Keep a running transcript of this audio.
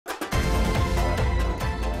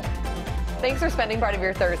Thanks for spending part of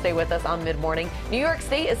your Thursday with us on Mid-Morning. New York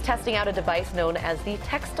State is testing out a device known as the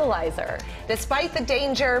Textalyzer. Despite the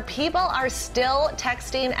danger, people are still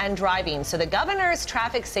texting and driving. So the governor's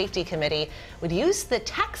traffic safety committee would use the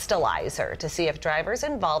Textalyzer to see if drivers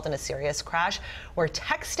involved in a serious crash were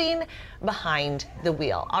texting behind the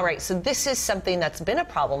wheel. All right, so this is something that's been a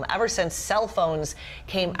problem ever since cell phones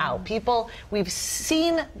came out. We've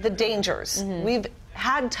seen the dangers. We've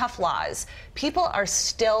had tough laws. People are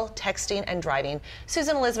still texting and driving.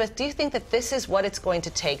 Susan Elizabeth, do you think that this is what it's going to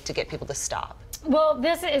take to get people to stop? Well,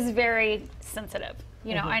 this is very sensitive.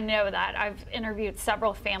 You know, I know that. I've interviewed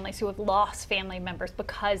several families who have lost family members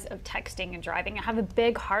because of texting and driving. I have a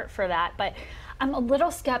big heart for that, but I'm a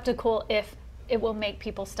little skeptical if it will make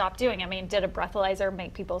people stop doing. I mean, did a breathalyzer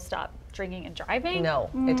make people stop drinking and driving? No,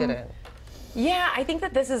 it didn't. Yeah, I think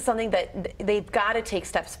that this is something that they've got to take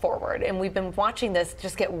steps forward. And we've been watching this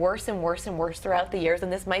just get worse and worse and worse throughout the years.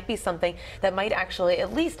 And this might be something that might actually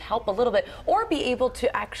at least help a little bit, or be able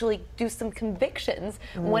to actually do some convictions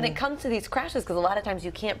when it comes to these crashes, because a lot of times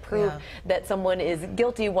you can't prove that someone is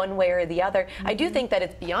guilty one way or the other. I do think that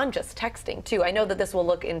it's beyond just texting, too. I know that this will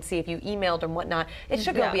look and see if you emailed and whatnot. It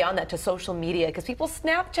should go beyond that to social media, because people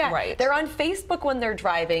Snapchat. Right. They're on Facebook when they're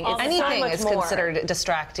driving. It's Anything is more considered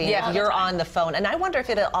distracting if you're on the phone. And I wonder if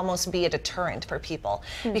it'll almost be a deterrent for people,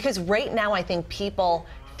 because right now I think people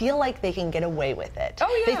feel like they can get away with it.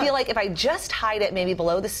 Oh, yeah. They feel like if I just hide it maybe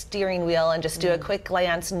below the steering wheel and just do a quick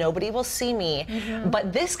glance, nobody will see me.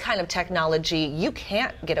 But this kind of technology, you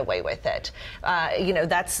can't get away with it. You know,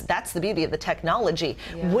 that's the beauty of the technology.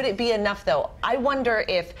 Would it be enough, though? I wonder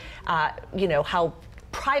if, you know, how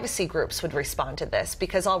privacy groups would respond to this,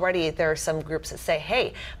 because already there are some groups that say,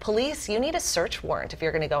 hey, police, you need a search warrant if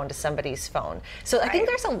you're going to go into somebody's phone. So I think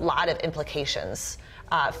there's a lot of implications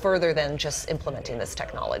further than just implementing this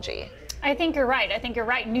technology. I think you're right. I think you're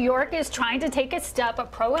right. New York is trying to take a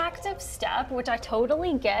proactive step, which I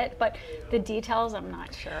totally get, but the details, I'm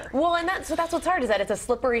not sure. Well, and that's what's hard, is that it's a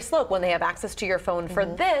slippery slope when they have access to your phone. For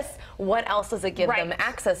this, what else does it give them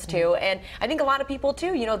access to? And I think a lot of people,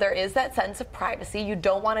 too, you know, there is that sense of privacy. You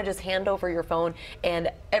don't want to just hand over your phone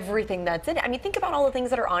and everything that's in it. I mean, think about all the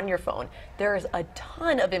things that are on your phone. There's a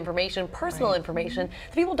ton of information, personal information,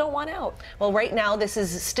 that people don't want out. Well, right now, this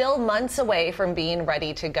is still months away from being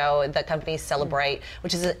ready to go. The company Celebrate,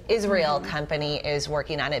 which is an Israel company, is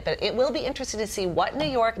working on it. But it will be interesting to see what New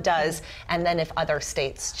York does, and then if other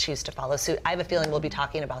states choose to follow suit. I have a feeling we'll be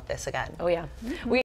talking about this again. Oh, yeah.